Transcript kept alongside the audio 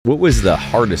What was the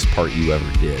hardest part you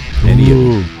ever did?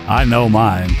 I know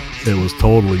mine. It was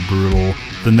totally brutal.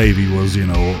 The Navy was,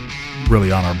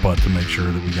 really on our butt to make sure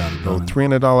that we got it done.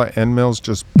 $300 end mills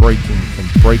just breaking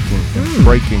and breaking and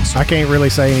breaking. I can't really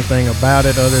say anything about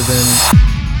it other than...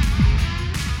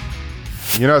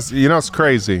 You know what's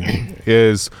crazy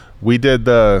is we did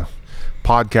the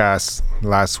podcast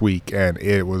last week and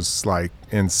it was like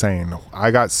insane. I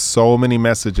got so many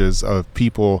messages of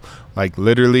people like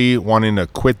literally wanting to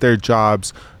quit their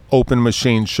jobs, open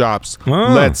machine shops.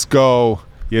 Let's go.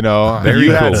 You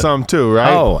had some too, right?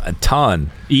 Oh, a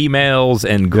ton. Emails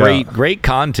and great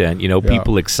content.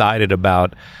 People excited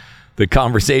about the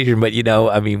conversation, but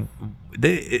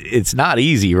it's not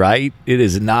easy, right? It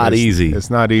is not easy. It's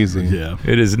not easy. Yeah.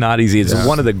 It is not easy. It's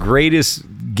one of the greatest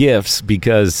gifts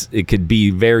because it could be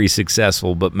very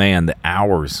successful, but man, the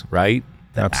hours, right?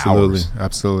 Absolutely.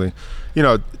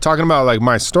 Talking about like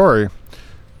my story,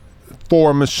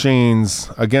 4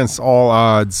 machines against all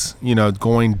odds,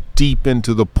 going deep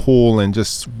into the pool and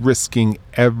just risking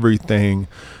everything,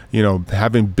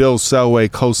 having Bill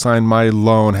Selway co-sign my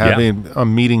loan, having a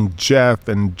meeting Jeff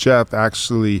and Jeff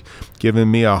actually giving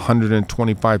me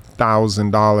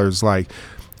 $125,000.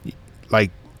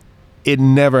 Like it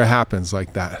never happens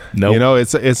like that. Nope.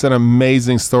 It's an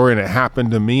amazing story, and it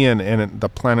happened to me, and the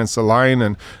planets align,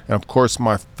 and of course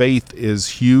my faith is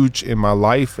huge in my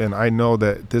life, and I know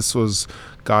that this was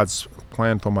God's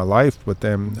plan for my life. But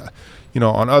then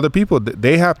on other people,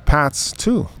 they have paths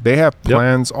too. They have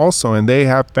plans also, and they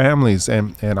have families,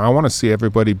 and I want to see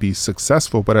everybody be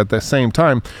successful. But at the same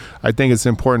time, I think it's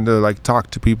important to like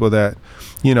talk to people that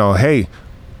hey,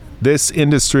 this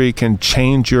industry can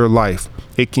change your life.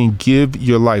 It can give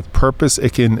your life purpose.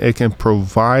 It can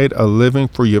provide a living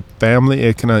for your family.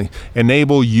 It can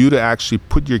enable you to actually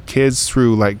put your kids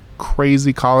through like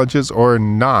crazy colleges or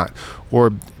not,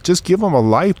 or just give them a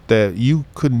life that you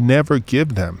could never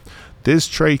give them. This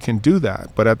trade can do that.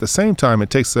 But at the same time, it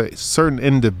takes a certain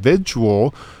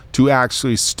individual to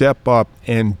actually step up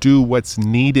and do what's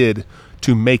needed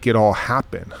to make it all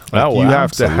happen. You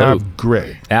have to have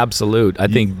grit. Absolute. I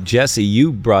think, Jesse,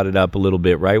 you brought it up a little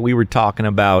bit, right? We were talking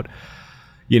about,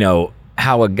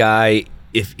 how a guy,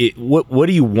 what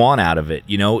do you want out of it?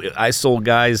 I sold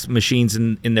guys machines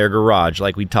in their garage,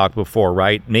 like we talked before,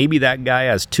 right? Maybe that guy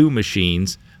has 2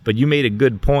 machines, but you made a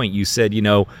good point. You said,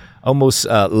 almost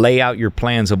lay out your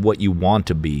plans of what you want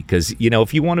to be. Because,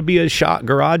 if you want to be a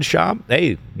garage shop,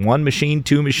 hey, 1 machine,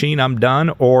 2 machine, I'm done.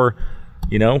 Or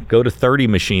go to 30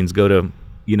 machines, go to,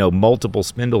 multiple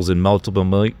spindles and multiple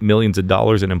millions of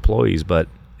dollars in employees. But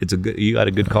you got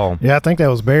a good call. Yeah, I think that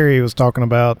was Barry who was talking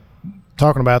about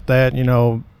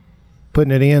that,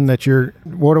 putting it in that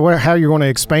how you're going to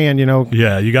expand,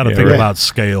 Yeah, you got to think about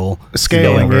scaling.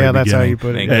 Yeah, that's how you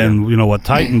put it. And what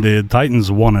Titan did,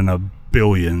 Titan's 1 in a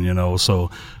billion,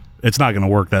 so it's not going to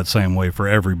work that same way for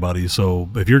everybody. So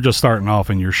if you're just starting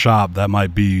off in your shop, that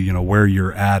might be, where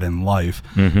you're at in life,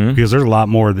 because there's a lot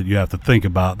more that you have to think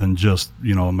about than just,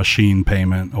 a machine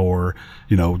payment or,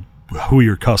 who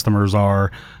your customers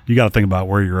are. You got to think about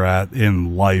where you're at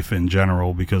in life in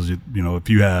general, because, if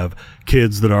you have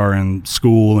kids that are in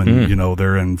school and,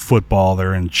 they're in football,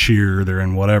 they're in cheer, they're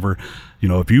in whatever,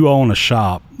 if you own a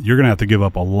shop, you're going to have to give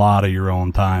up a lot of your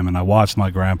own time. And I watched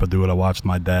my grandpa do it. I watched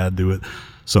my dad do it.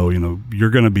 So, you're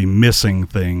going to be missing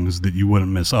things that you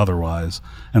wouldn't miss otherwise.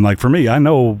 And like for me, I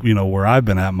know, where I've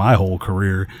been at my whole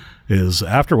career is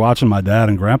after watching my dad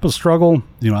and grandpa struggle,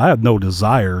 I have no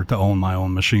desire to own my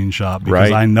own machine shop,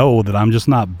 because I know that I'm just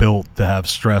not built to have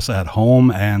stress at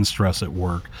home and stress at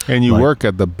work. And you work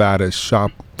at the baddest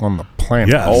shop on the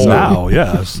planet. Yes, now,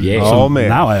 yes. Yeah. So man.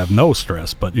 Now I have no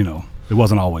stress, but, it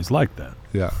wasn't always like that.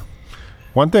 Yeah.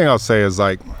 One thing I'll say is,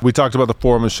 like, we talked about the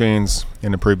 4 machines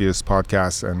in the previous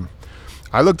podcast, and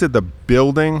I looked at the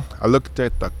building, I looked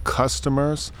at the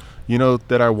customers,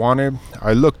 that I wanted.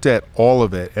 I looked at all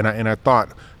of it, and I thought,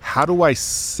 how do I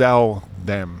sell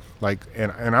them? Like,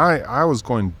 and I was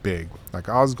going big, like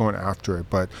I was going after it,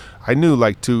 but I knew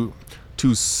like to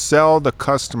sell the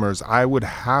customers, I would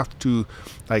have to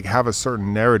like have a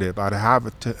certain narrative. I'd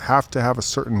have to have a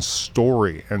certain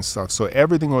story and stuff. So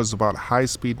everything was about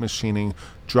high-speed machining,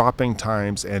 dropping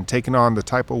times, and taking on the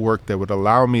type of work that would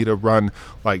allow me to run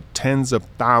like tens of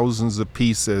thousands of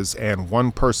pieces and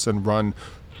one person run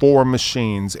 4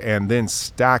 machines and then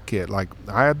stack it. Like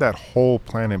I had that whole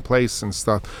plan in place and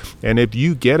stuff. And if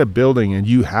you get a building and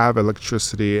you have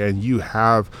electricity and you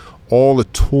have all the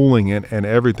tooling and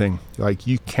everything, like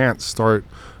you can't start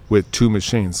with 2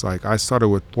 machines. Like I started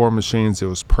with 4 machines. It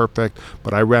was perfect,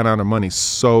 but I ran out of money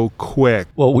so quick.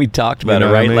 Well, we talked about You it, know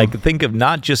what I right? mean? Like, think of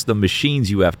not just the machines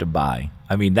you have to buy.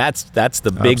 I mean, that's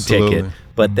the big Absolutely. ticket.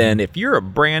 But then if you're a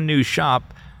brand new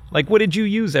shop, like what did you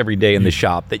use every day in the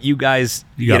shop that you guys,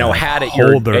 You gotta had have at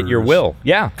your holders. will?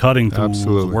 Yeah. Cutting tools,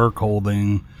 Absolutely. work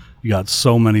holding. You got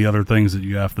so many other things that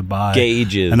you have to buy.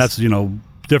 Gauges. And that's,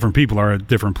 different people are at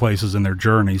different places in their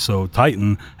journey. So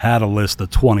Titan had a list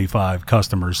of 25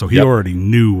 customers, so he Yep. already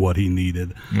knew what he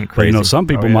needed. But, Crazy. some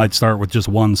people Oh, yeah. might start with just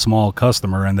one small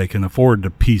customer and they can afford to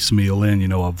piecemeal in,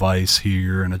 a vise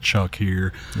here and a chuck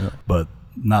here, but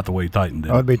not the way Titan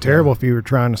did. It would be terrible if you were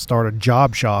trying to start a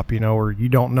job shop, where you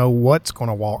don't know what's going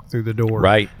to walk through the door.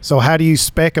 Right. So how do you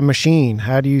spec a machine?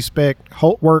 How do you spec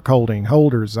work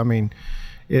holders? I mean,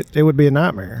 it would be a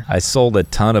nightmare. I sold a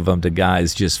ton of them to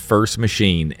guys, just first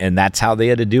machine, and that's how they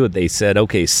had to do it. They said,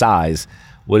 okay, size.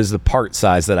 What is the part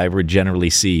size that I would generally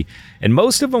see? And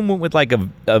most of them went with like a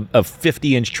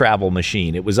 50-inch travel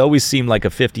machine. It was always seemed like a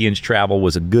 50-inch travel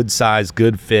was a good size,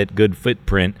 good fit, good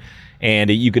footprint, and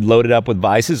you could load it up with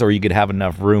vices, or you could have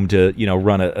enough room to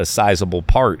run a sizable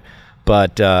part.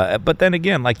 But then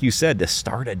again, like you said, to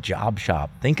start a job shop,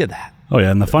 think of that. Oh, yeah,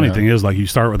 and the funny thing is, like, you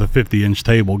start with a 50-inch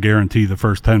table, guarantee the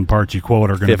first 10 parts you quote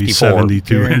are going to be 54.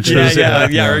 72 inches.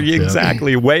 Yeah,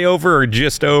 exactly. Way over or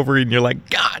just over, and you're like,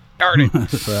 God darn it.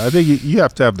 But I think you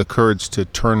have to have the courage to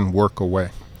turn work away.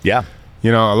 Yeah. A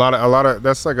lot of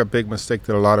that's like a big mistake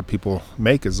that a lot of people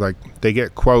make, is like they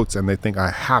get quotes and they think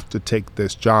I have to take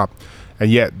this job,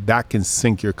 and yet that can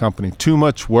sink your company. Too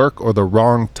much work or the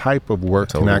wrong type of work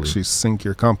can actually sink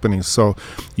your company. So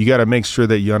you got to make sure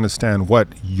that you understand what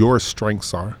your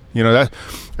strengths are.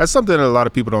 That's something that a lot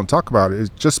of people don't talk about. Is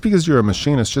just because you're a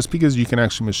machinist, just because you can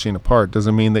actually machine a part,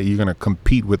 doesn't mean that you're going to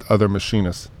compete with other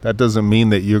machinists. That doesn't mean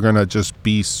that you're going to just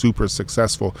be super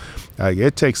successful.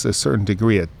 It takes a certain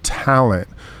degree of talent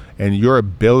and your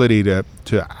ability to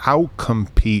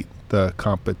outcompete the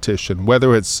competition,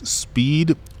 whether it's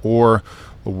speed or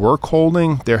work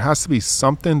holding. There has to be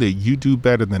something that you do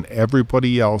better than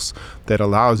everybody else that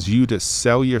allows you to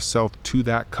sell yourself to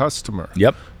that customer.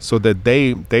 Yep. So that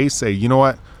they say, you know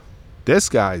what, this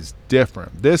guy's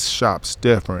different, this shop's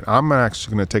different, I'm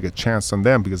actually going to take a chance on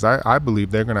them because I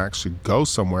believe they're going to actually go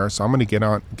somewhere. So I'm going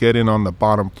to get in on the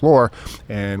bottom floor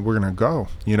and we're going to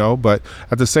go, but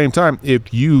at the same time,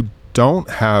 if you don't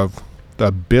have the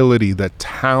ability, the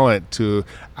talent to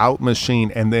out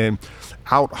machine and then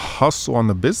out hustle on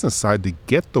the business side to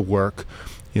get the work,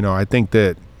 I think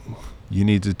that you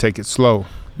need to take it slow.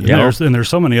 There's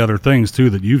so many other things too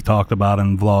that you've talked about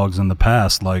in vlogs in the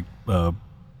past, like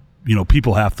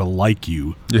people have to like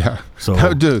you. Yeah.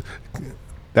 So dude,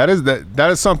 that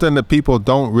is something that people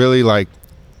don't really like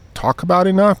talk about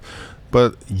enough.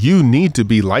 But you need to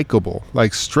be likable,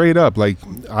 like straight up. Like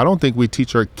I don't think we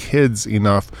teach our kids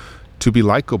enough to be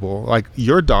likable. Like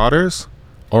your daughters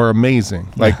are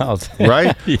amazing. Like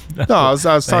right? No, I was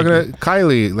talking to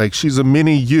Kylie. Like she's a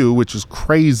mini you, which is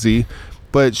crazy.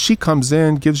 But she comes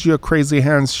in, gives you a crazy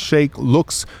handshake,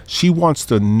 she wants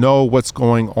to know what's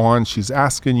going on. She's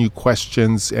asking you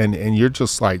questions and you're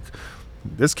just like,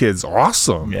 this kid's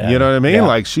awesome. Yeah. You know what I mean? Yeah.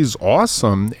 Like she's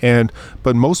awesome.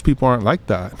 But most people aren't like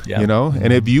that, Yeah.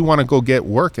 And if you want to go get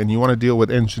work and you want to deal with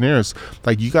engineers,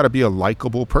 like you got to be a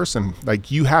likable person.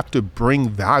 Like you have to bring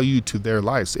value to their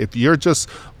lives. If you're just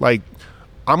like,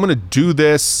 I'm going to do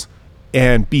this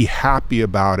and be happy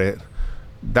about it,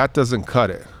 that doesn't cut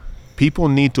it. People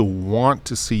need to want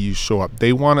to see you show up.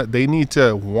 They need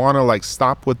to want to like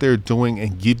stop what they're doing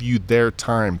and give you their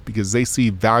time because they see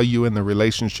value in the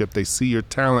relationship. They see your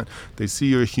talent. They see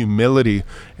your humility,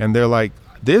 and they're like,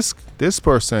 this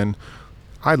person,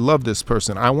 I love this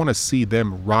person. I want to see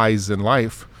them rise in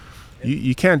life.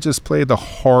 You can't just play the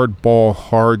hard ball,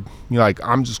 like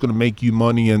I'm just going to make you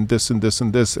money and this and this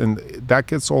and this, and that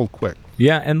gets old quick.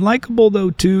 Yeah, and likable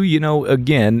though too,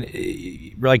 again,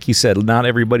 like you said, not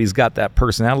everybody's got that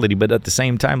personality, but at the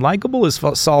same time, likable is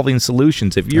solving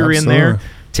solutions. If you're in there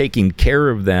taking care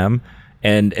of them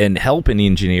and helping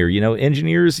engineer,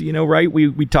 engineers, right?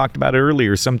 We talked about it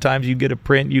earlier. Sometimes you get a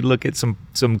print, you look at some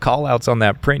call outs on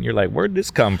that print, you're like, where'd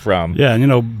this come from? Yeah,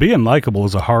 and being likable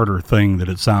is a harder thing that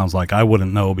it sounds like. I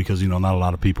wouldn't know because not a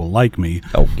lot of people like me.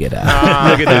 Oh, get out.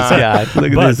 Look at this guy.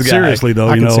 Look at this guy. Seriously though,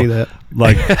 I can see that.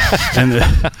 Like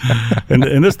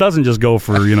and this doesn't just go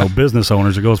for business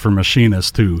owners, it goes for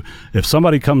machinists too. If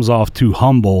somebody comes off too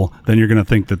humble, then you're going to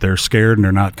think that they're scared and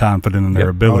they're not confident in their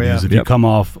abilities. If you come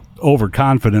off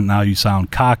overconfident, now you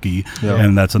sound cocky,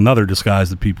 and that's another disguise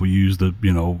that people use to,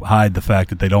 hide the fact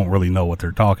that they don't really know what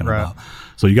they're talking about.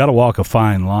 So you got to walk a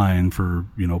fine line for,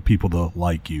 people to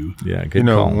like you. Yeah, good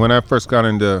call. When I first got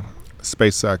into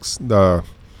SpaceX,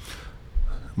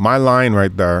 my line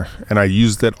right there, and I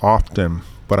used it often,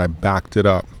 but I backed it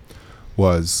up,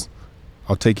 was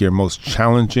I'll take your most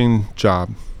challenging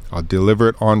job, I'll deliver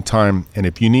it on time, and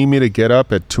if you need me to get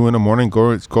up at 2 a.m,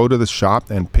 go to the shop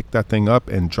and pick that thing up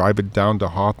and drive it down to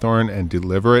Hawthorne and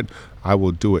deliver it, I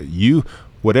will do it.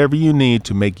 Whatever you need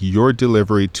to make your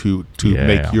delivery, to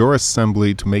make your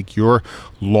assembly, to make your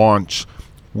launch,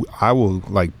 I will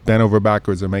bend over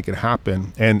backwards and make it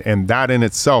happen. And that in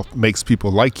itself makes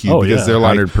people like you, because they're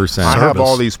like, 100%. I have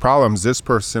all these problems. This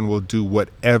person will do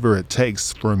whatever it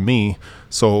takes for me.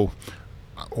 So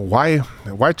why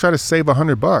try to save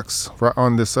 $100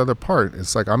 on this other part?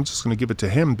 It's like, I'm just going to give it to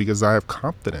him because I have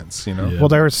confidence, Well,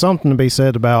 there is something to be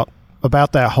said about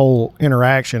that whole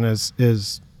interaction.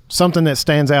 Is something that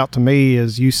stands out to me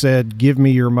is, you said, give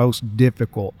me your most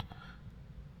difficult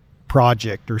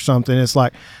project or something. It's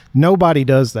like, nobody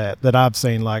does that I've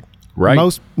seen. Like,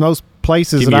 most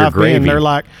places that I've been, they're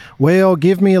like, well,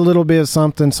 give me a little bit of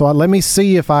something, so let me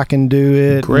see if I can do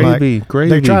it. Gravy.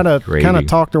 They try to kind of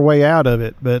talk their way out of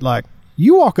it. But like,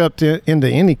 you walk up into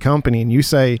any company and you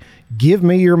say, give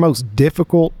me your most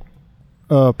difficult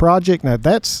project. Now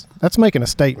that's making a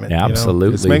statement. Yeah,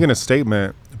 absolutely. It's making a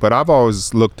statement. But I've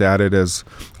always looked at it as,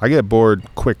 I get bored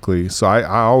quickly, so I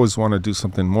always want to do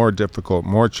something more difficult,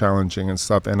 more challenging and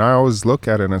stuff. And I always look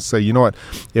at it and say, you know what,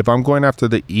 if I'm going after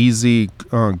the easy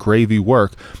gravy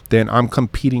work, then I'm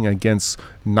competing against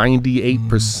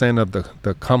 98% of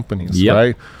the companies,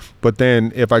 right? But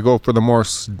then if I go for the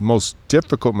most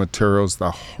difficult materials,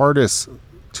 the hardest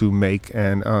to make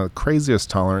and craziest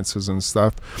tolerances and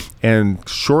stuff, and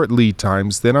short lead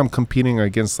times, then I'm competing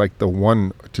against the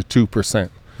 1 to 2%.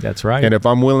 That's right. And if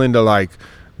I'm willing to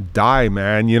die,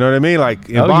 man, you know what I mean?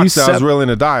 In boxing, I was willing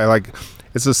to die.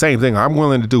 It's the same thing. I'm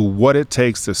willing to do what it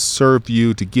takes to serve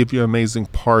you, to give you amazing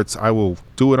parts. I will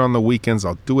do it on the weekends.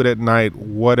 I'll do it at night,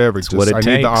 whatever. It's what it takes.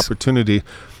 I need the opportunity.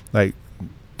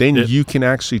 Then you can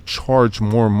actually charge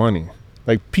more money.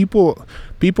 People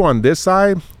on this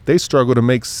side, they struggle to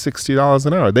make $60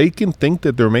 an hour. They can think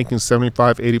that they're making $75,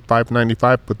 $85,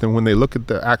 $95, but then when they look at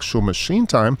the actual machine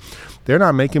time, they're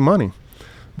not making money.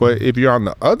 But if you're on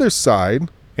the other side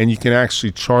and you can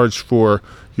actually charge for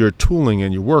your tooling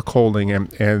and your work holding,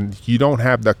 and you don't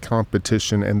have that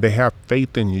competition and they have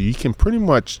faith in you, you can pretty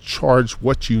much charge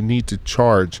what you need to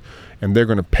charge, and they're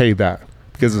going to pay that,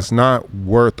 because it's not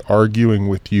worth arguing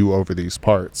with you over these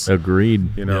parts.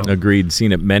 Agreed. Agreed.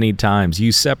 Seen it many times.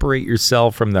 You separate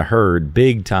yourself from the herd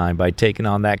big time by taking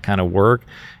on that kind of work.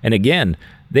 And again,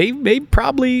 they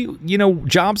probably,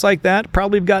 jobs like that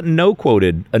probably have gotten no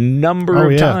quoted a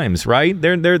number of times, right?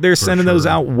 They're sending those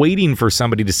out waiting for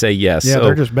somebody to say yes. Yeah, so,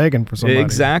 they're just begging for somebody.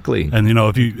 Exactly. And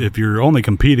if you're only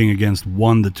competing against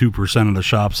 1 to 2% of the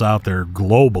shops out there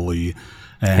globally,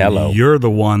 and you're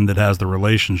the one that has the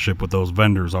relationship with those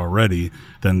vendors already,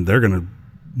 then they're going to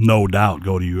no doubt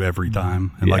go to you every time.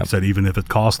 And like I said, even if it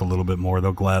costs a little bit more,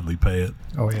 they'll gladly pay it.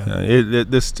 Oh, yeah.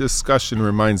 This discussion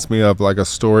reminds me of a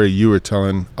story you were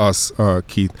telling us,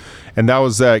 Keith. And that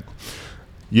was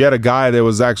you had a guy that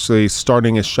was actually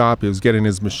starting his shop. He was getting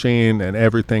his machine and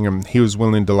everything, and he was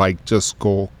willing to just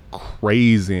go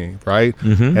crazy, right?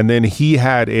 Mm-hmm. And then he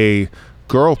had a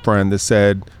girlfriend that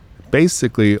said,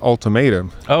 basically,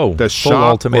 ultimatum. Oh, the shop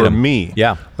ultimatum. Or me.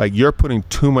 Yeah. You're putting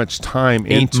too much time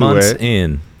into 8 months it.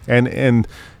 in. And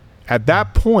at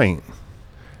that point,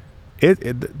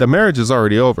 the marriage is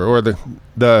already over, or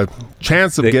the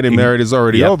chance of getting married is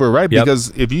already over, right?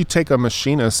 Because if you take a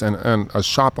machinist and a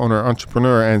shop owner,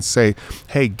 entrepreneur, and say,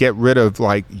 hey, get rid of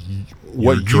what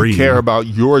you care about,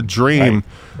 your dream,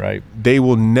 right, they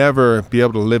will never be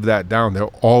able to live that down.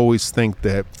 They'll always think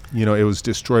that it was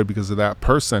destroyed because of that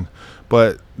person.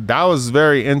 But that was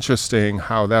very interesting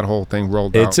how that whole thing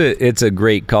rolled out. It's a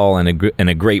great call and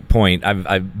a great point.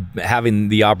 I've having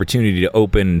the opportunity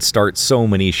to start so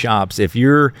many shops. If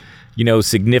your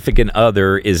significant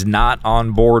other is not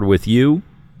on board with you,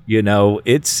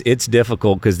 it's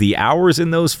difficult, because the hours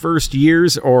in those first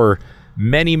years, or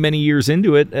many years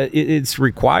into it, it's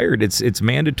required. It's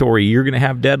mandatory. You're going to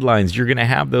have deadlines. You're going to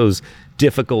have those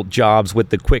difficult jobs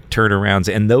with the quick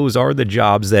turnarounds, and those are the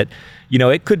jobs that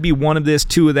it could be 1 of this,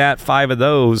 2 of that, 5 of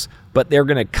those, but they're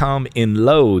going to come in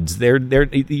loads.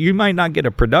 You might not get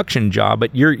a production job,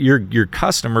 but your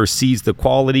customer sees the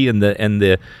quality and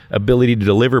the ability to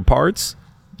deliver parts.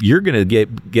 You're going to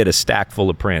get a stack full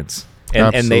of prints.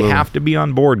 And they have to be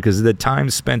on board, because the time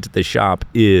spent at the shop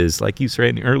is, like you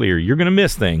said earlier, you're going to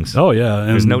miss things. Oh, yeah.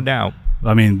 There's no doubt.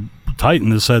 I mean,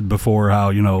 Titan has said before how,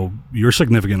 your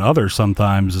significant other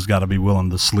sometimes has got to be willing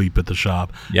to sleep at the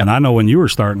shop. Yep. And I know when you were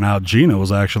starting out, Gina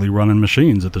was actually running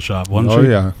machines at the shop, wasn't she? Oh,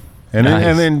 yeah. And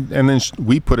Nice. then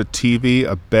we put a TV,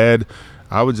 a bed.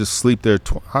 I would just sleep there.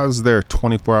 I was there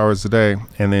 24 hours a day.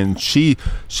 And then she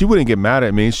wouldn't get mad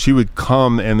at me. She would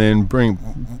come and then bring,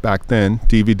 back then,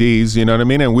 DVDs, you know what I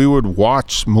mean? And we would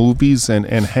watch movies and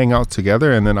hang out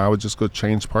together. And then I would just go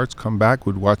change parts, come back,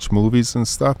 would watch movies and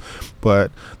stuff.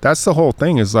 But that's the whole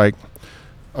thing, is like,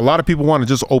 a lot of people want to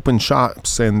just open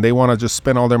shops and they want to just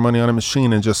spend all their money on a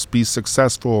machine and just be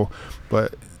successful.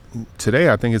 But today,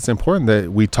 I think it's important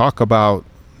that we talk about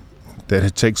that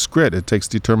it takes grit, it takes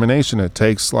determination, it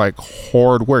takes like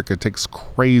hard work, it takes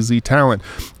crazy talent.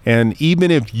 And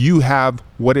even if you have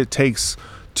what it takes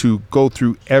to go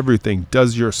through everything,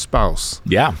 does your spouse,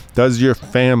 does your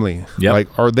family,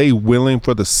 like, are they willing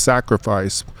for the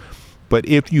sacrifice? But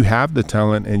if you have the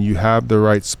talent and you have the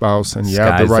right spouse and you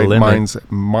have the right minds,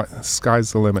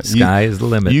 sky's the limit. Sky is the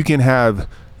limit. You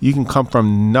can come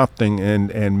from nothing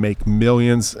and make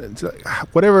millions.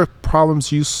 Whatever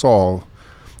problems you solve,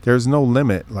 there's no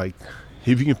limit. Like,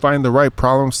 if you can find the right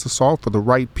problems to solve for the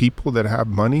right people that have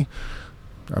money,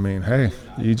 I mean, hey,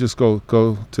 you just go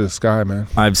to the sky, man.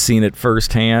 I've seen it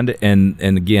firsthand, and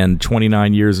again,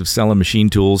 29 years of selling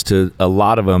machine tools, to a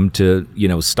lot of them, to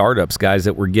startups, guys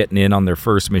that were getting in on their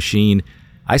first machine.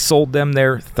 I sold them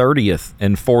their 30th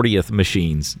and 40th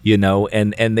machines,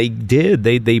 and they did.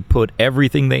 They put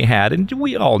everything they had, and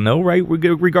we all know, right?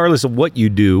 Regardless of what you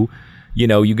do,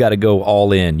 you got to go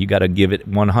all in. You got to give it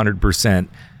 100%.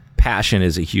 Passion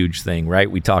is a huge thing,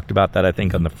 right? We talked about that, I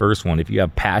think, on the first one. If you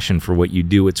have passion for what you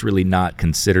do, it's really not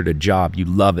considered a job. You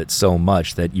love it so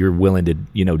much that you're willing to,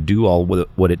 do all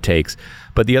what it takes.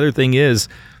 But the other thing is,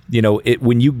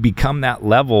 when you become that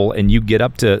level and you get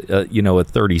up to, a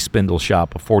 30 spindle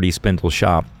shop, a 40 spindle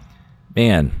shop,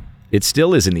 man, it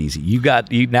still isn't easy. You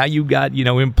got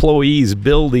employees,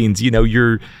 buildings,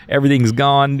 everything's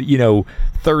gone,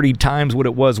 30 times what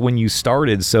it was when you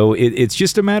started. So it's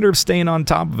just a matter of staying on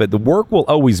top of it. The work will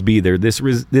always be there.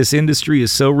 This industry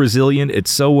is so resilient.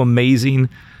 It's so amazing.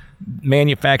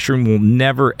 Manufacturing will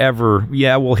never, ever,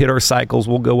 we'll hit our cycles,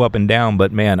 we'll go up and down,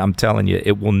 but man, I'm telling you,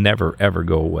 it will never, ever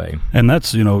go away. And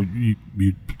that's, you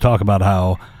talk about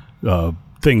how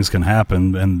things can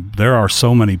happen, and there are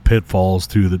so many pitfalls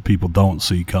too that people don't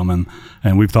see coming.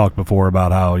 And we've talked before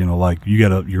about how, like, you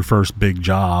get your first big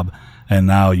job, and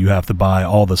now you have to buy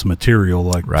all this material,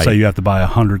 like say you have to buy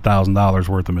 $100,000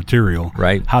 worth of material.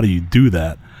 Right. How do you do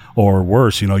that? Or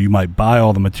worse, you might buy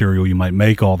all the material, you might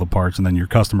make all the parts, and then your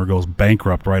customer goes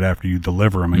bankrupt right after you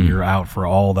deliver them, and you're out for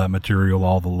all that material,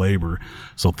 all the labor.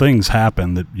 So things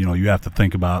happen that, you have to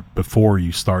think about before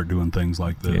you start doing things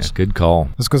like this. Yeah, good call.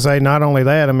 I was going to say, not only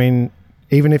that, I mean,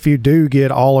 even if you do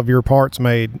get all of your parts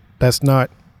made, that's not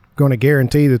going to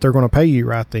guarantee that they're going to pay you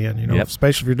right then,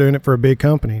 especially if you're doing it for a big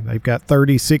company. They've got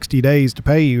 30, 60 days to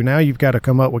pay you. Now you've got to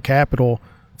come up with capital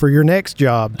for your next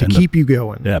job to keep you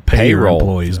going. Yeah, pay your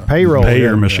employees. Payroll. Pay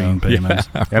your machine payments.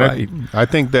 And I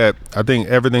think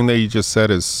everything that you just said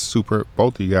is super,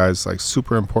 both of you guys, like,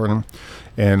 super important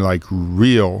and like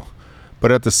real.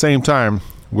 But at the same time,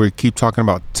 we keep talking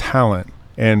about talent.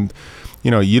 And,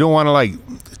 you don't want to like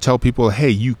tell people, hey,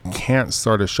 you can't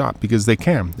start a shop, because they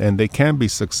can, and they can be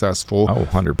successful. Oh,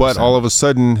 100%. But all of a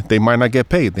sudden, they might not get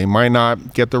paid. They might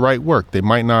not get the right work. They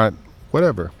might not,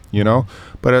 whatever.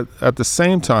 But at the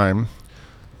same time,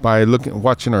 by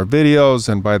watching our videos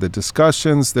and by the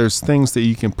discussions, there's things that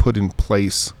you can put in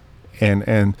place,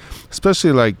 and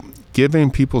especially like giving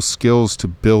people skills to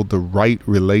build the right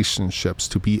relationships,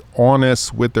 to be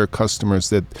honest with their customers,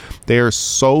 that they are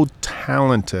so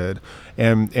talented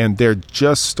and they're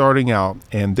just starting out,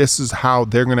 and this is how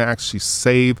they're going to actually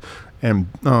save and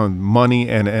money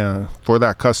and for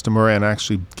that customer, and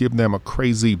actually give them a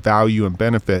crazy value and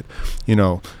benefit.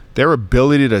 Their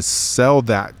ability to sell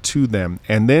that to them,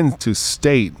 and then to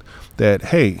state that,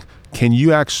 hey, can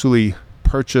you actually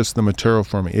purchase the material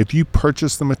for me? If you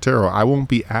purchase the material, I won't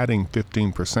be adding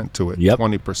 15% to it,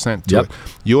 20% to it.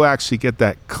 You'll actually get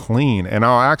that clean. And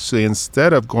I'll actually,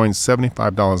 instead of going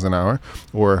 $75 an hour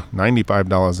or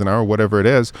 $95 an hour, whatever it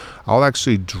is, I'll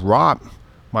actually drop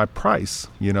my price,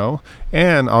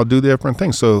 and I'll do different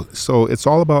things. So it's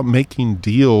all about making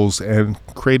deals and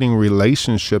creating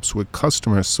relationships with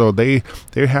customers, so they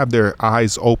have their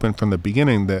eyes open from the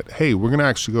beginning that, hey, we're going to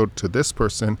actually go to this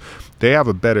person. They have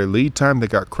a better lead time. They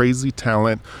got crazy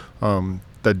talent.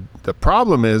 the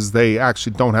problem is they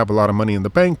actually don't have a lot of money in the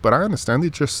bank, but I understand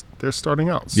they're starting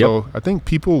out. So I think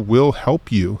people will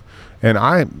help you, and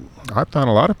I found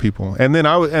a lot of people. And then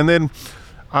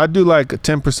I do like a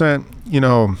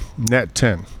 10%, net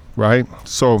 10, right?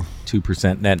 So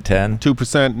 2% net 10.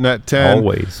 2% net 10.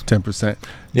 Always 10%.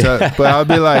 But I'll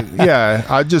be like,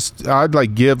 I'd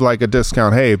like give like a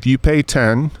discount. Hey, if you pay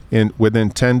 10 within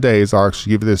 10 days, I'll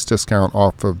actually give you this discount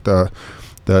off of the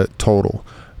total.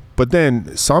 But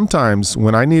then sometimes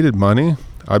when I needed money,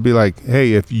 I'd be like,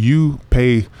 hey, if you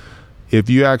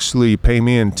actually pay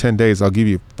me in 10 days, I'll give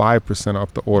you 5%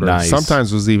 off the order. Nice.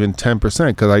 Sometimes it was even 10%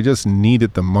 because I just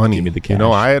needed the money. Give me the cash.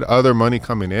 I had other money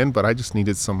coming in, but I just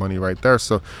needed some money right there.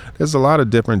 So there's a lot of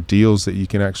different deals that you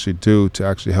can actually do to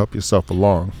actually help yourself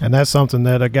along. And that's something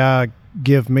that a guy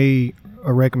give me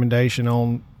a recommendation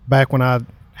on back when I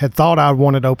had thought I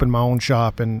wanted to open my own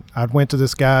shop. And I went to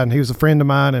this guy, and he was a friend of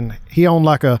mine, and he owned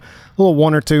like a little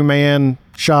 1 or 2 man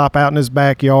shop out in his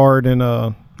backyard and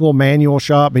a little manual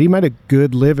shop, but he made a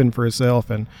good living for himself.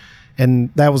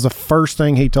 And that was the first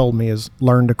thing he told me is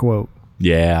learn to quote.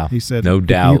 Yeah. He said, no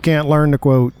doubt. If you can't learn to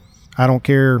quote, I don't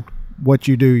care what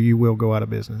you do, you will go out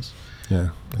of business. Yeah.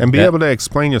 And be able to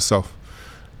explain yourself.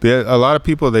 A lot of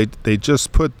people, they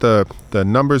just put the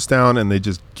numbers down and they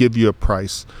just give you a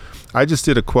price. I just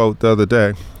did a quote the other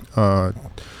day,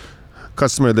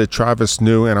 customer that Travis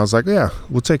knew, and I was like, yeah,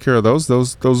 we'll take care of those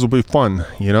will be fun,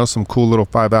 some cool little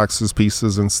 5-axis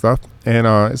pieces and stuff. And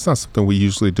it's not something we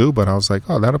usually do, but I was like,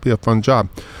 oh, that'll be a fun job.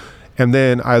 And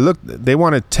then I looked, they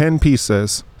wanted 10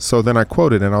 pieces, so then I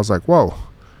quoted, and I was like, whoa,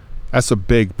 that's a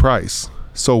big price.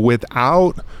 So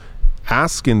without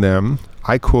asking them,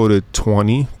 I quoted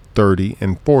 20, 30,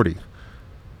 and 40,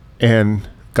 and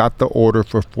got the order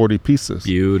for 40 pieces.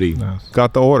 Beauty. Nice.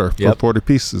 Got the order for 40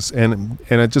 pieces. And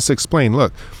I just explained,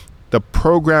 look, the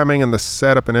programming and the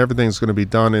setup and everything is going to be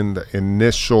done in the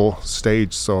initial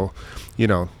stage. So,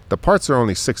 the parts are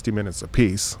only 60 minutes a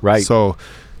piece. Right. So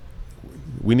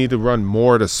we need to run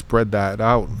more to spread that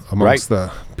out amongst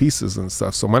the pieces and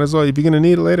stuff. So might as well, if you're going to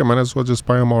need it later, might as well just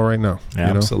buy them all right now.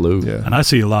 Absolutely. Yeah. And I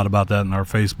see a lot about that in our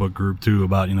Facebook group too,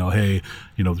 about, hey,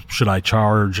 should I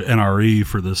charge NRE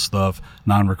for this stuff,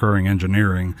 non-recurring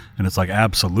engineering? And it's like,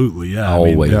 absolutely. Yeah.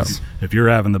 Always. If you're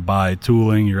having to buy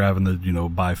tooling, you're having to,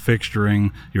 buy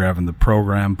fixturing, you're having to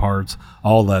program parts,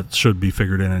 all that should be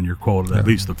figured in your quote at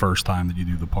least the first time that you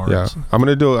do the parts. Yeah. I'm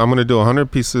going to do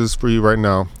 100 pieces for you right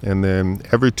now. And then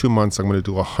every 2 months, I'm going to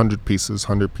do 100 pieces.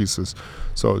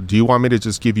 So do you want me to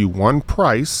just give you one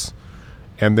price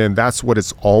and then that's what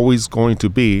it's always going to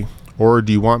be? Or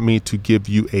do you want me to give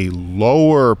you a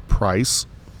lower price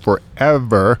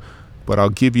forever, but I'll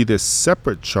give you this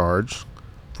separate charge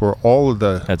for all of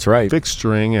the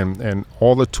fixturing and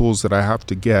all the tools that I have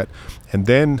to get, and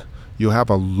then you'll have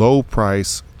a low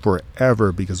price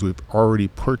forever because we've already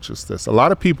purchased this. A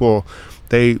lot of people,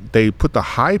 they put the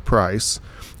high price,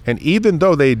 and even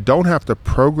though they don't have to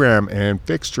program and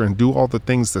fixture and do all the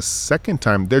things the second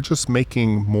time, they're just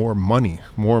making more money.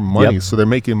 Yep. So they're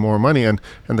making more money, and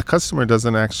the customer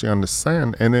doesn't actually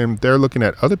understand. And then they're looking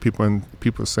at other people, and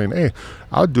people are saying, hey,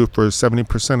 I'll do it for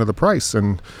 70% of the price.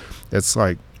 And it's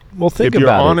like, well, think if you're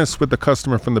about honest with the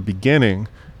customer from the beginning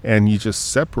and you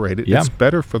just separate it, it's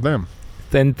better for them.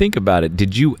 Then think about it.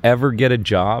 Did you ever get a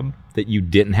job that you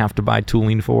didn't have to buy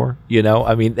tooling for?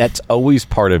 That's always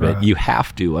part of it. Right. You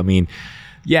have to.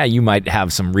 You might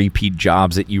have some repeat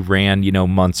jobs that you ran,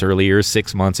 months earlier,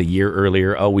 6 months, a year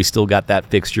earlier. Oh, we still got that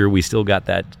fixture. We still got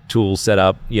that tool set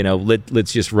up.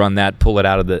 Let's just run that, pull it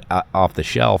out of off the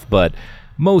shelf. But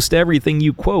most everything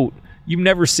you quote, you've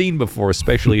never seen before,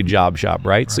 especially a job shop,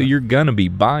 right? So you're going to be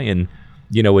buying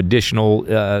additional,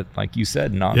 like you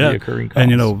said, non-reoccurring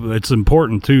costs. And, it's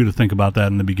important, too, to think about that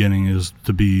in the beginning, is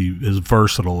to be as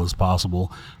versatile as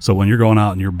possible. So when you're going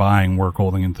out and you're buying work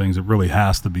holding and things, it really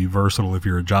has to be versatile if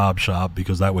you're a job shop,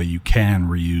 because that way you can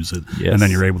reuse it. Yes. And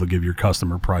then you're able to give your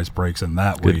customer price breaks in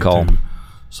that way, Good call. too.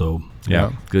 So,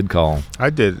 Yeah, good call. I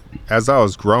did, as I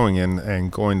was growing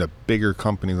and going to bigger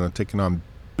companies and taking on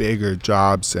bigger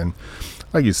jobs, and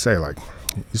like you say, like,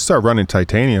 you start running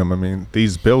titanium,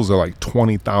 these bills are like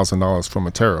 $20,000 for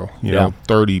material, you know,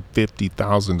 $30,000,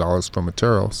 $50,000 for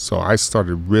material. So I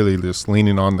started really just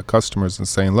leaning on the customers and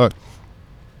saying, look,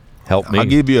 help me. I'll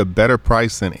give you a better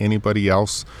price than anybody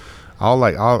else.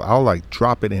 I'll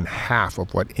drop it in half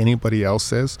of what anybody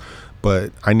else is,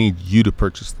 but I need you to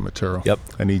purchase the material. Yep.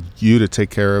 I need you to take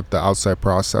care of the outside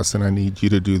process, and I need you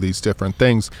to do these different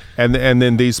things. And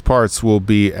then these parts will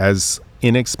be as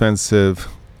inexpensive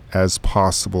as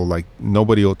possible. Like,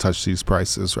 nobody will touch these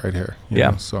prices right here. You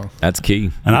know? So that's key.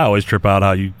 And I always trip out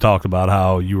how you talked about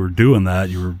how you were doing that.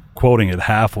 You were quoting at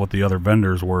half what the other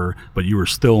vendors were, but you were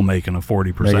still making a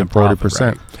 40%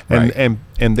 profit. Right.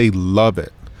 And they love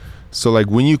it. So like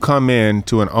when you come in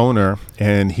to an owner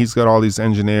and he's got all these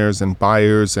engineers and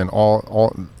buyers and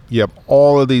you have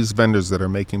all of these vendors that are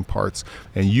making parts,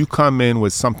 and you come in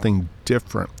with something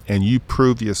different and you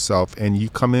prove yourself and you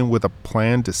come in with a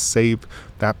plan to save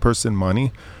that person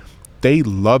money, they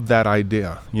love that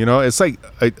idea. You know, it's like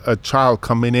a child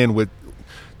coming in with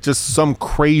just some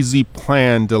crazy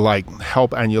plan to like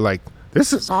help, and you're like,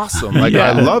 this is awesome. Like,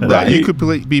 I love that. Right. You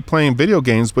could be playing video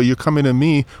games, but you're coming to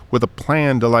me with a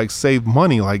plan to like save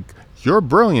money. Like, you're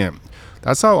brilliant.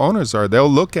 That's how owners are. They'll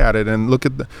look at it and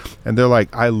and they're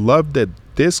like, I love that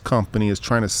this company is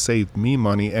trying to save me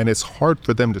money, and it's hard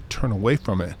for them to turn away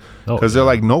from it because they're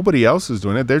like, nobody else is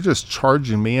doing it. They're just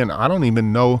charging me, and I don't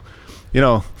even know,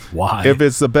 why, if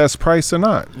it's the best price or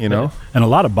not, And a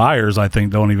lot of buyers, I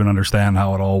think, don't even understand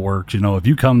how it all works. If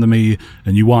you come to me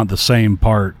and you want the same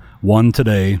part, one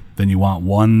today, then you want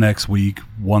one next week,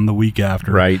 one the week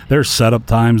after. Right. There's setup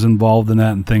times involved in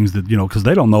that and things that, because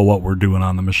they don't know what we're doing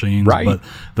on the machines. Right. But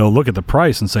they'll look at the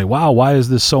price and say, wow, why is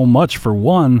this so much for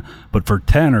one, but for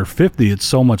 10 or 50, it's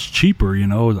so much cheaper?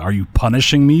 Are you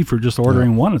punishing me for just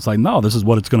ordering one? It's like, no, this is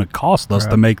what it's going to cost us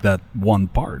to make that one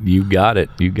part. You got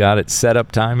it.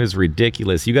 Setup time is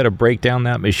ridiculous. You got to break down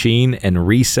that machine and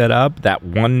reset up that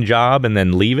one job and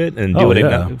then leave it and do it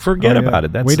again. Forget about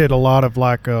it. We did a lot of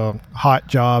like hot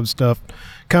job stuff.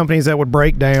 Companies that would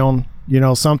break down,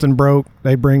 something broke,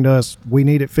 they bring to us, we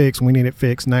need it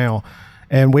fixed now.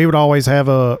 And we would always have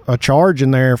a charge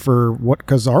in there for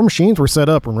because our machines were set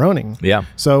up and running. Yeah.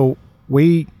 So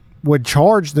we would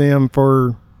charge them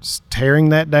for tearing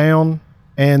that down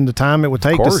and the time it would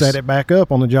take to set it back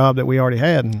up on the job that we already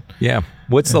had. And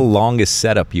what's the longest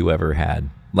setup you ever had?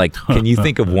 Like, can you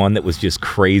think of one that was just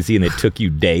crazy and it took you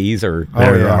days? Or all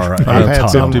right. I've had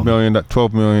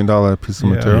 $12 million piece of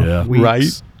material. Yeah.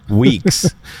 Right?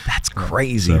 Weeks. That's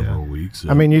crazy. Several weeks.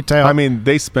 Yeah. I mean,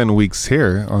 they spend weeks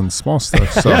here on small stuff.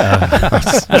 So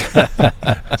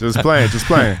just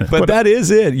playing. But that is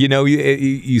it.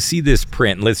 You see this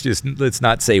print. Let's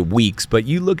not say weeks, but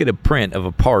you look at a print of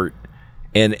a part.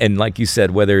 And like you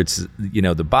said, whether it's,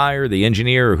 the buyer, the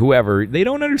engineer, or whoever, they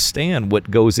don't understand what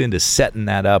goes into setting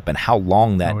that up and how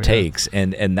long that takes.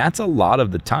 And that's a lot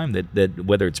of the time that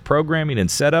whether it's programming and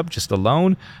setup just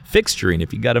alone, fixturing,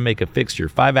 if you got to make a fixture.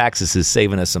 5-axis is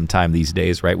saving us some time these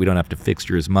days, right? We don't have to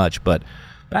fixture as much. But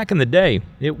back in the day,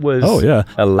 it was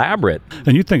elaborate.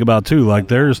 And you think about, too, like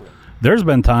there's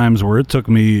been times where it took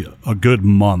me a good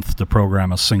month to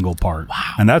program a single part.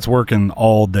 Wow. And that's working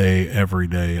all day, every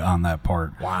day on that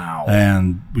part. Wow.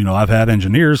 And, I've had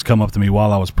engineers come up to me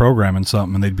while I was programming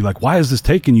something, and they'd be like, why is this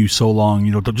taking you so long?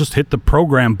 To just hit the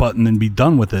program button and be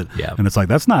done with it. Yeah. And it's like,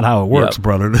 that's not how it works,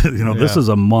 brother. This is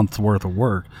a month's worth of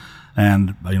work.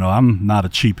 And, I'm not a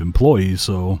cheap employee,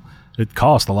 so it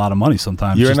costs a lot of money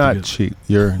sometimes. You're not cheap.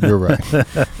 You're right.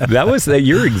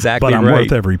 You're exactly right. But I'm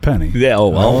worth every penny. Yeah,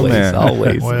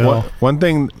 always. Well, one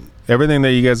thing, everything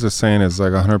that you guys are saying is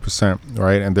like 100%,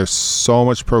 right? And there's so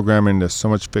much programming, there's so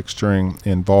much fixturing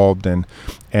involved,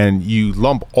 and you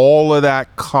lump all of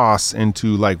that costs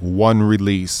into like one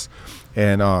release.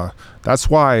 And that's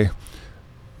why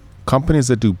companies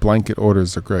that do blanket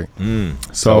orders are great.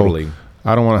 So totally.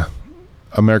 I don't want to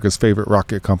America's favorite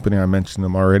rocket company. I mentioned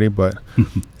them already, but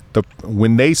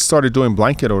when they started doing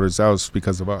blanket orders, that was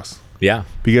because of us. Yeah.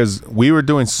 Because we were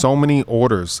doing so many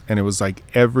orders, and it was like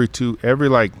every 2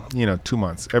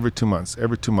 months, every 2 months.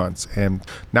 And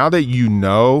now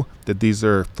that that these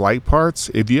are flight parts,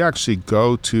 if you actually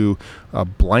go to a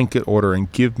blanket order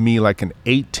and give me like an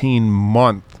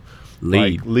 18-month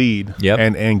lead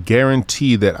and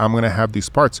guarantee that I'm going to have these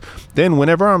parts, then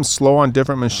whenever I'm slow on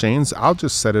different machines, I'll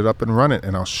just set it up and run it,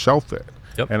 and I'll shelf it.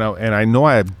 Yep. And I know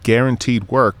I have guaranteed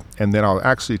work, and then I'll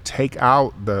actually take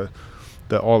out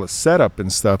all the setup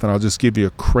and stuff, and I'll just give you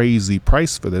a crazy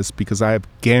price for this because I have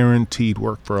guaranteed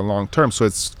work for a long term. So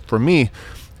it's, for me,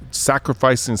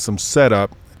 sacrificing some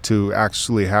setup to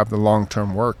actually have the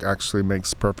long-term work actually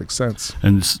makes perfect sense.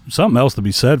 And something else to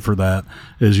be said for that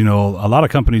is, a lot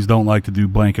of companies don't like to do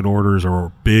blanket orders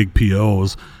or big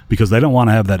POs because they don't want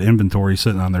to have that inventory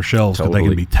sitting on their shelves because they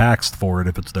can be taxed for it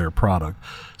if it's their product.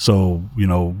 So,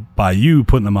 by you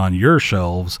putting them on your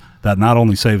shelves, that not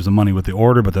only saves the money with the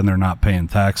order, but then they're not paying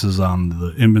taxes on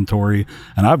the inventory.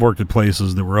 And I've worked at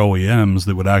places that were OEMs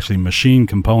that would actually machine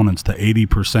components to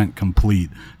 80%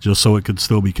 complete just so it could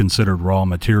still be considered raw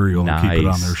material and keep it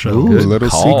on their shelves. Ooh,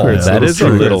 little secret. That is a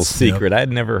little secret. I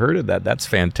had never heard of that. That's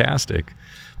fantastic.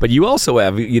 But you also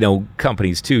have,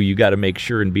 companies too, you got to make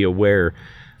sure and be aware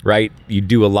right? You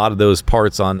do a lot of those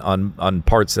parts on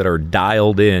parts that are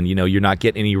dialed in. You know, you're not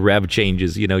getting any rev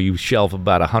changes. You know, you shelf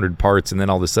about 100 parts, and then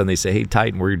all of a sudden they say, "Hey,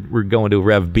 Titan, we're going to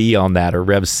Rev B on that or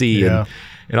Rev C," and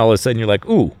all of a sudden you're like,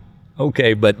 "Ooh,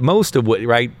 okay." But most of what,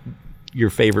 right? Your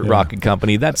favorite rocket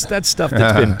company, that's stuff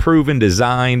that's been proven,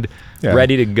 designed,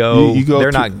 ready to go.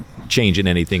 They're not changing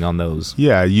anything on those.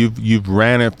 Yeah, you've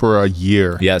ran it for a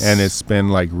year. Yes. And it's been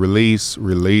like release.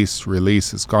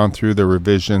 It's gone through the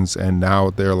revisions, and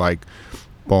now they're like,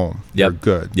 boom, they're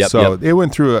good. So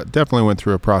it definitely went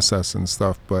through a process and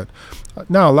stuff, but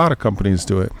now a lot of companies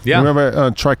do it. Yeah. Remember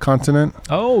Tricontinent?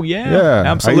 Oh, yeah.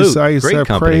 Absolutely. I used to have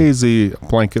company. Crazy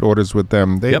blanket orders with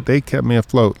them. They kept me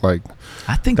afloat. Like,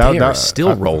 I think they are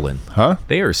still rolling. Huh?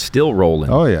 They are still rolling.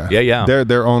 Oh, yeah. Yeah.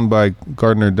 They're owned by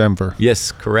Gardner Denver.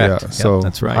 Yes, correct. Yeah, so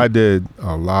that's right. I did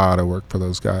a lot of work for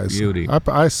those guys. Beauty. I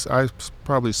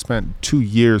probably spent 2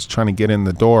 years trying to get in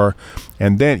the door,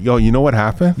 and then you know what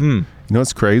happened? You know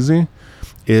what's crazy?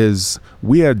 Is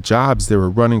we had jobs that were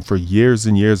running for years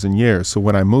and years and years. So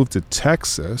when I moved to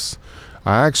Texas,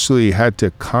 I actually had to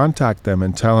contact them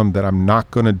and tell them that I'm not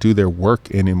going to do their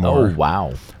work anymore. Oh,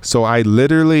 wow. So I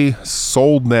literally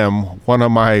sold them one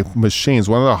of my machines,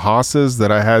 one of the Haas's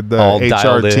that I had, the All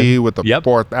dialed HRT in. with the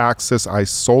fourth axis. I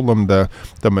sold them the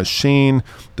machine,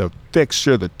 the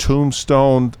fixture, the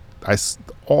tombstone,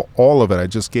 all of it. I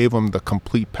just gave them the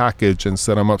complete package and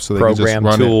set them up so they could just run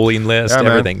program, tooling list,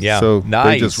 everything. Man. Yeah. So nice.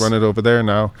 they just run it over there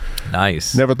now.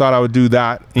 Nice. Never thought I would do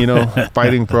that,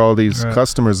 fighting for all these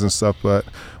customers and stuff, but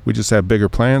we just had bigger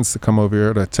plans to come over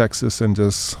here to Texas and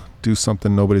just do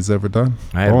something nobody's ever done.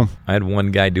 I had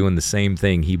one guy doing the same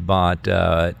thing. He bought,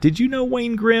 did you know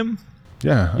Wayne Grimm?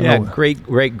 Yeah. Yeah, great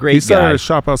He started guy. a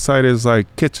shop outside his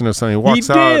kitchen or something. He walks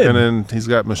out and then he's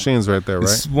got machines right there, right?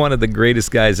 He's one of the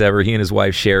greatest guys ever. He and his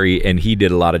wife Sherry, and he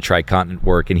did a lot of Tricontinent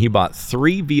work. And he bought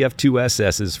 3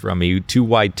 VF2SSs from me, 2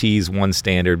 YTs, 1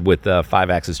 standard with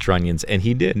 5-axis trunnions. And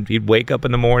he'd wake up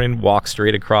in the morning, walk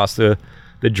straight across the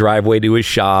driveway to his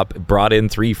shop, brought in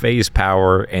 3-phase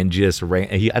power, and just ran.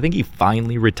 I think he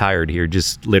finally retired here,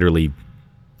 just literally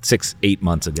 6-8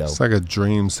 months ago. It's like a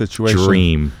dream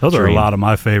situation. Those are a lot of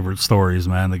my favorite stories,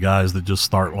 man. The guys that just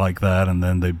start like that and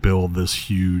then they build this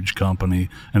huge company,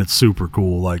 and it's super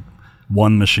cool. Like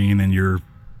one machine in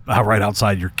right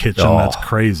outside your kitchen. That's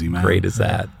crazy, man. Great is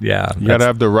that? Yeah. You got to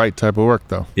have the right type of work,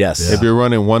 though. Yes. If you're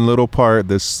running one little part,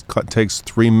 this takes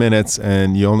 3 minutes,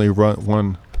 and you only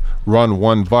run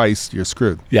one vise, you're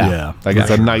screwed. Yeah. Like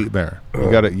it's a nightmare. You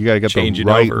gotta get Change the it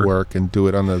right over. work and do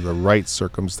it under the right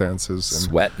circumstances. And,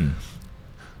 Sweating.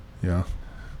 yeah.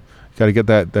 You gotta get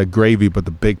that gravy, but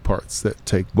the big parts that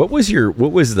take. What was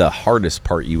the hardest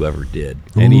part you ever did?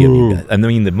 Any of you guys? I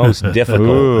mean, the most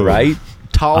difficult, right?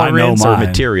 Tolerance or mine.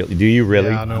 material? Do you really?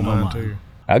 Yeah, I know mine too.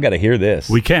 I got to hear this.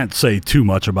 We can't say too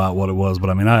much about what it was, but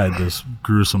I mean, I had this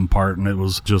gruesome part, and it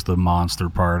was just a monster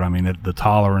part. I mean, the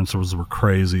tolerances were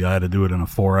crazy. I had to do it in a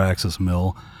 4-axis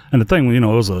mill, and the thing, it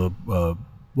was what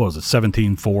was it,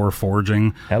 17.4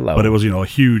 forging? Hello. But it was, a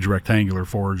huge rectangular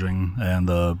forging, and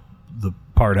the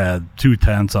part had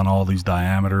 2/10 on all these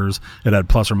diameters. It had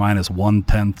plus or minus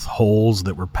 1/10 holes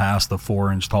that were past the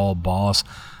 4-inch tall boss.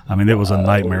 I mean, it was a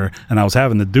nightmare, and I was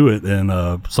having to do it in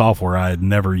software I had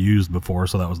never used before,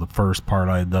 so that was the first part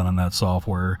I had done in that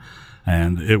software,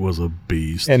 and it was a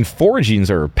beast. And forgings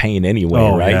are a pain anyway,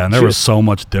 right? Yeah, and there was so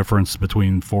much difference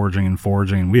between forging and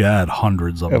forging. We had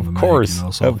hundreds of them. Of course,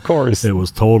 so of course. It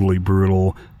was totally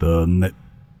brutal. The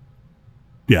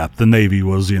Navy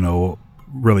was,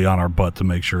 really on our butt to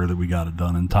make sure that we got it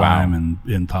done in time and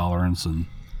in tolerance, and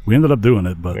we ended up doing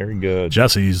it. But very good.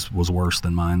 Jesse's was worse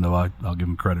than mine, though. I'll give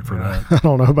him credit for that. I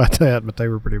don't know about that, but they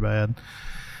were pretty bad.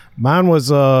 Mine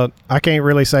was, I can't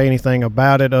really say anything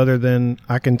about it other than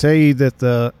I can tell you that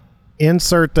the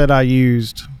insert that I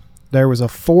used, there was a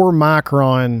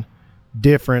 4-micron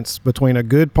difference between a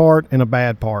good part and a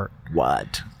bad part.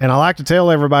 What? And I like to tell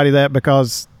everybody that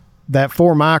because that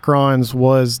 4 microns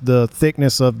was the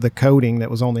thickness of the coating that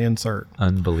was on the insert.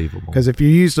 Unbelievable. Because if you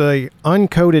used a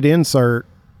uncoated insert,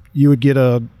 you would get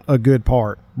a good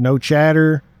part. No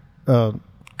chatter,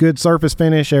 good surface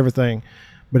finish, everything.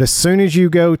 But as soon as you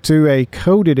go to a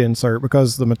coated insert,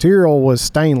 because the material was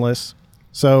stainless,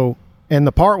 and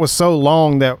the part was so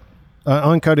long that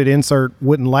an uncoated insert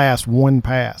wouldn't last one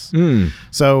pass.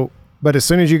 But as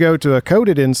soon as you go to a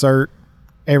coated insert,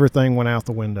 everything went out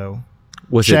the window.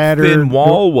 Was it thin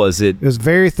wall? Was it? It was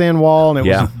very thin wall, and it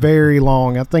was very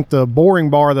long. I think the boring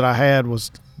bar that I had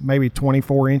was maybe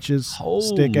 24 inches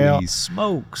stick out. Holy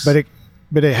smokes!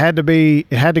 But it had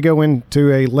to go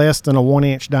into a less than a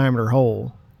 1-inch diameter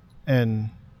hole,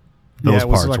 and Those it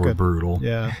was parts like were a- brutal.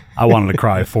 Yeah. I wanted to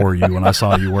cry for you when I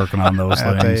saw you working on those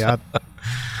I tell things. you,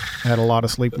 I had a lot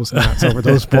of sleepless nights over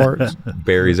those parts.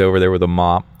 Barry's over there with a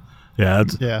mop. Yeah,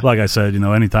 it's, Yeah. like I said,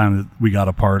 anytime that we got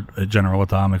a part at General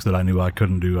Atomics that I knew I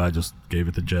couldn't do, I just gave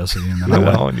it to Jesse, and then I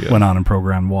went on and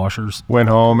programmed washers. Went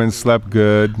home and slept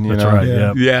good. You That's know? right.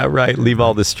 Yeah. Yeah. Yeah, right. Leave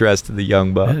all the stress to the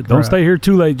young buck. Hey, don't stay here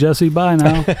too late, Jesse. Bye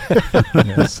now.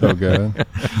 Yeah, so good.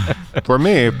 For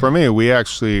me,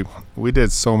 we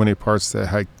did so many parts that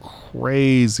had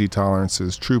crazy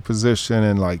tolerances, true position,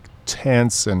 and like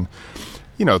tense and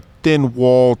thin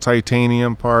wall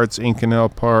titanium parts,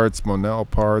 Inconel parts, Monel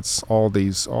parts, all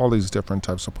these different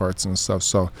types of parts and stuff.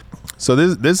 So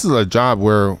this is a job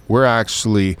where we're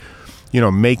actually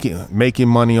making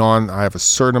money on. I have a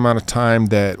certain amount of time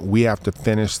that we have to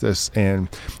finish this, and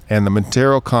the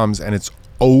material comes and it's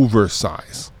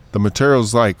oversized. The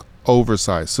material's like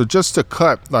oversized. So just to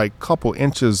cut like a couple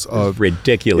inches of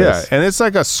Ridiculous. and it's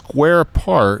like a square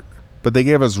part, but they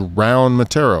gave us round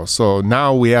material. So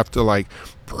now we have to like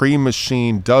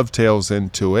pre-machine dovetails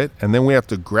into it, and then we have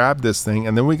to grab this thing,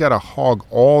 and then we got to hog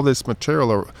all this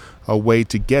material away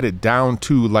to get it down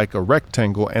to like a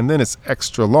rectangle, and then it's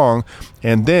extra long,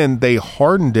 and then they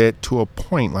hardened it to a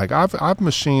point. Like I've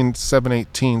machined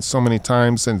 718 so many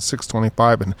times and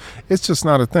 625, and it's just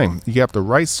not a thing. You have the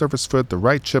right surface foot, the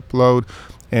right chip load,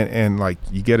 and like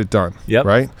you get it done. Yep.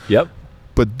 Right. Yep.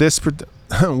 But this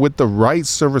with the right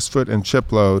surface foot and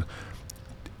chip load,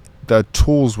 the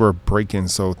tools were breaking.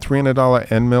 So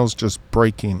 $300 end mills just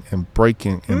breaking and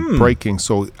breaking and breaking.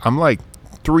 So I'm like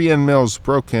 3 end mills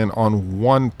broken on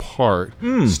one part.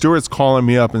 Stuart's calling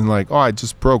me up and like, oh, I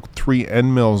just broke 3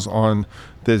 end mills on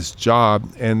this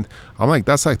job. And I'm like,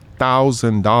 that's like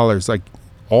 $1,000. Like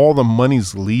all the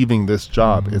money's leaving this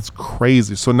job. It's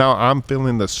crazy. So now I'm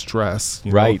feeling the stress.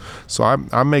 You Right. know? So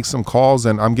I make some calls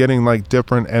and I'm getting like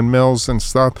different end mills and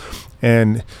stuff.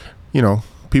 And,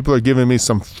 people are giving me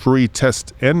some free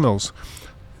test end mills.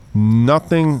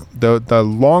 Nothing, the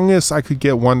longest I could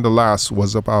get one to last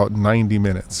was about 90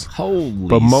 minutes. Holy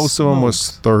But most of them smokes.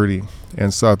 was 30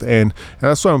 and stuff. And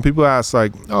that's why when people ask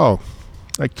like, oh,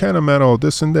 like Kennametal,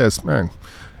 this and this, man,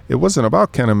 it wasn't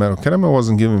about Kennametal. Kennametal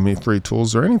wasn't giving me free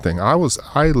tools or anything. I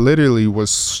literally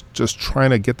was just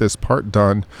trying to get this part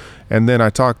done. And then I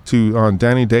talked to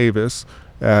Danny Davis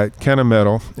at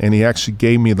Kennametal, and he actually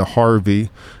gave me the Harvey.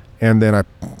 And then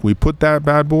we put that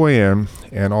bad boy in,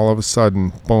 and all of a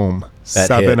sudden, boom, That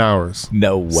 7 hit. hours.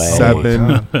 No way.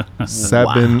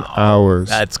 Seven hours.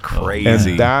 That's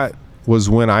crazy. And that was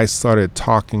when I started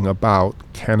talking about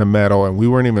Kennametal, and we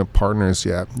weren't even partners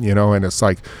yet, and it's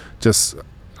like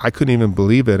I couldn't even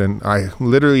believe it. And I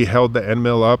literally held the end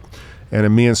mill up, and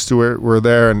then me and Stuart were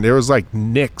there, and there was like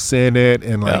nicks in it,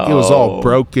 and like it was all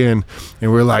broken,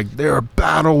 and we're like, there are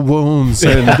battle wounds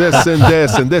and this and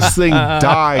this, and this thing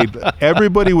died.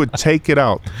 Everybody would take it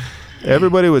out.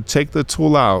 Everybody would take the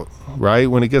tool out, right?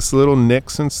 When it gets little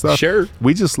nicks and stuff. Sure.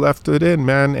 We just left it in,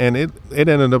 man, and it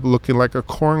ended up looking like a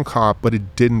corn cob, but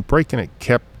it didn't break, and it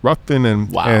kept roughing,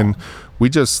 and we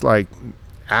just like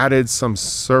added some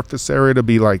surface area to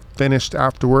be like finished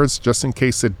afterwards, just in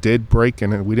case it did break,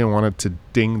 and we didn't want it to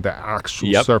ding the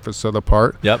actual surface of the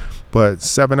part. Yep. But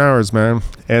 7 hours, man.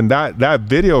 And that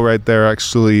video right there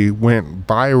actually went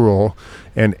viral,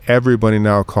 and everybody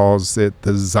now calls it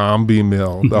the zombie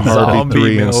mill, the Harvey Zombie 3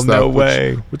 and mill, stuff. no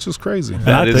way. Which is crazy.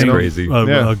 That is crazy.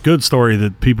 A good story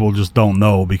that people just don't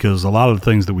know, because a lot of the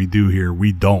things that we do here,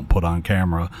 we don't put on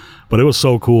camera. But it was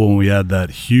so cool when we had that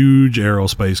huge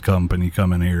aerospace company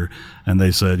come in here, and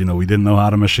they said, we didn't know how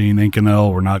to machine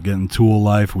Inconel. We're not getting tool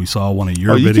life. We saw one of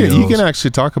your videos. You can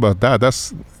actually talk about that.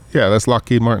 That's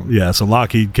Lockheed Martin. Yeah, so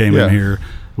Lockheed came in here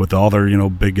with all their,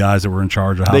 big guys that were in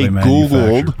charge of how they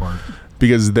manufactured parts.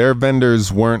 Because their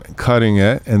vendors weren't cutting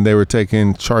it, and they were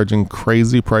charging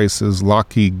crazy prices.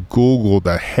 Lockheed Googled,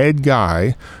 the head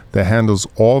guy that handles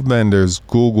all vendors,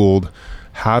 Googled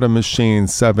how to machine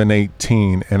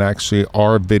 718, and actually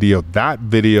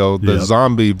the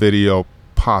zombie video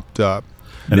popped up.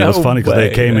 And it was funny because they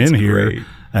came in here great.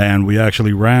 and we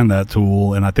actually ran that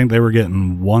tool, and I think they were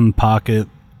getting 1 pocket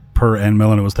per end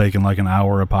mill, and it was taking like an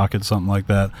hour a pocket, something like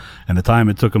that. And the time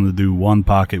it took them to do 1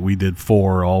 pocket, we did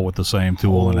 4 all with the same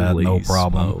tool and had no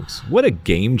problem. Smokes. What a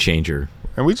game changer.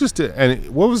 And we just did, and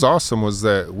what was awesome was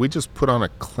that we just put on a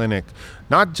clinic,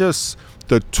 not just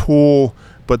the tool,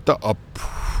 but the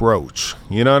approach.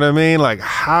 You know what I mean? Like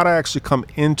how to actually come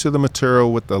into the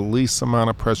material with the least amount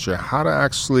of pressure, how to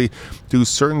actually do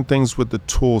certain things with the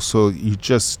tool so you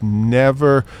just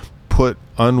never put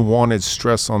unwanted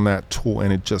stress on that tool,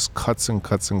 and it just cuts and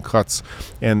cuts and cuts,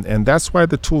 and that's why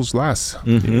the tools last.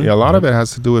 A lot of it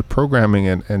has to do with programming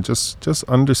and just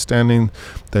understanding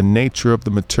the nature of the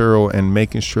material and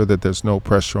making sure that there's no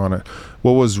pressure on it.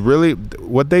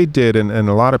 What they did, and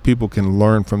a lot of people can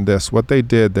learn from this, what they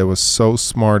did that was so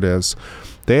smart is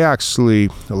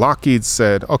Lockheed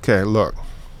said, okay, look,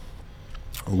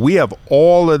 we have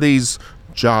all of these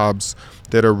jobs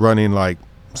that are running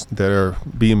that are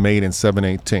being made in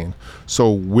 718.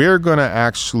 So we're going to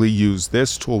actually use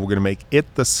this tool. We're going to make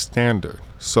it the standard.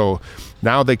 So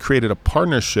now they created a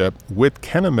partnership with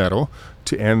Kennametal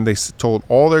and they told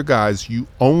all their guys, you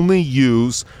only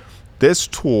use this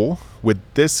tool with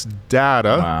this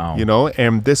data, wow.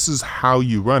 And this is how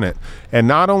you run it. And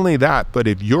not only that, but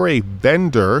if you're a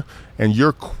vendor and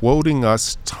you're quoting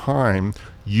us time,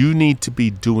 you need to be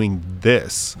doing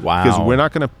this. Wow. Because we're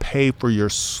not going to pay for your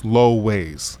slow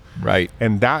ways. Right.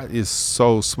 And that is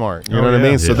so smart. You know what I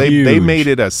mean? So they Huge. made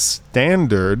it a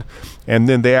standard, and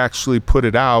then they actually put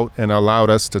it out and allowed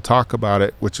us to talk about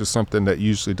it, which is something that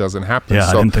usually doesn't happen. Yeah,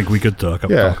 so, I didn't think we could talk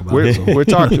about we're, it. So. we're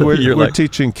talking. We're like,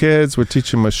 teaching kids. We're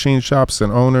teaching machine shops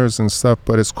and owners and stuff.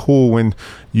 But it's cool when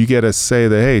you get to say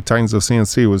that, hey, Titans of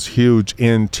CNC was huge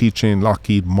in teaching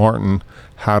Lockheed Martin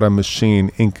how to machine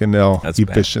Inconel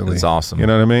efficiently. That's awesome. You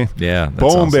know what I mean? Yeah. That's Boom,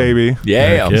 awesome. baby.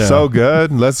 Yeah. Yeah. So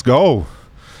good. Let's go.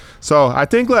 So I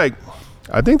think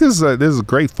this is a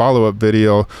great follow-up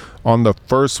video on the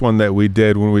first one that we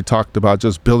did when we talked about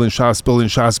just building shops,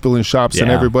 and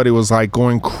everybody was like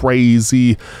going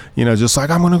crazy, just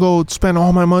like, I'm gonna go spend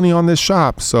all my money on this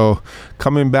shop. So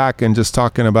coming back and just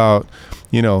talking about,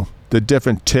 the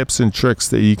different tips and tricks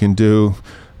that you can do,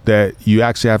 that you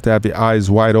actually have to have your eyes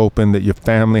wide open, that your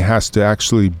family has to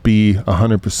actually be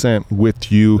 100%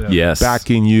 with you, Yes.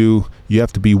 backing you. You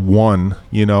have to be one,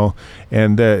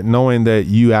 and that knowing that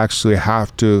you actually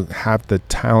have to have the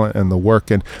talent and the work.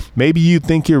 And maybe you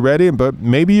think you're ready, but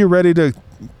maybe you're ready to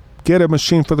get a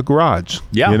machine for the garage.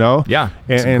 Yeah. Yeah.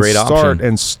 It's a great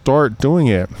option. Start doing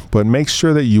it. But make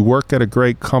sure that you work at a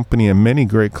great company and many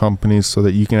great companies so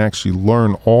that you can actually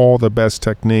learn all the best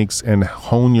techniques and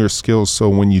hone your skills, so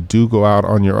when you do go out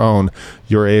on your own,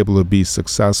 you're able to be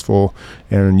successful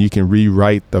and you can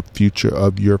rewrite the future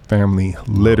of your family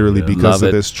literally because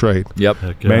of this trade. Yep.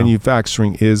 Heck yeah.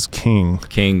 Manufacturing is king,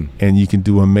 and you can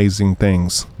do amazing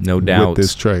things. No doubt. With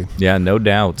this trade. Yeah, no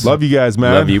doubts. Love you guys,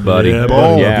 man. Love you, buddy. Yeah, Boom.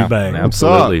 love you back.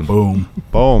 Absolutely. Boom.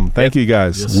 Boom. Thank you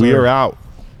guys. Yes, we sir. are out.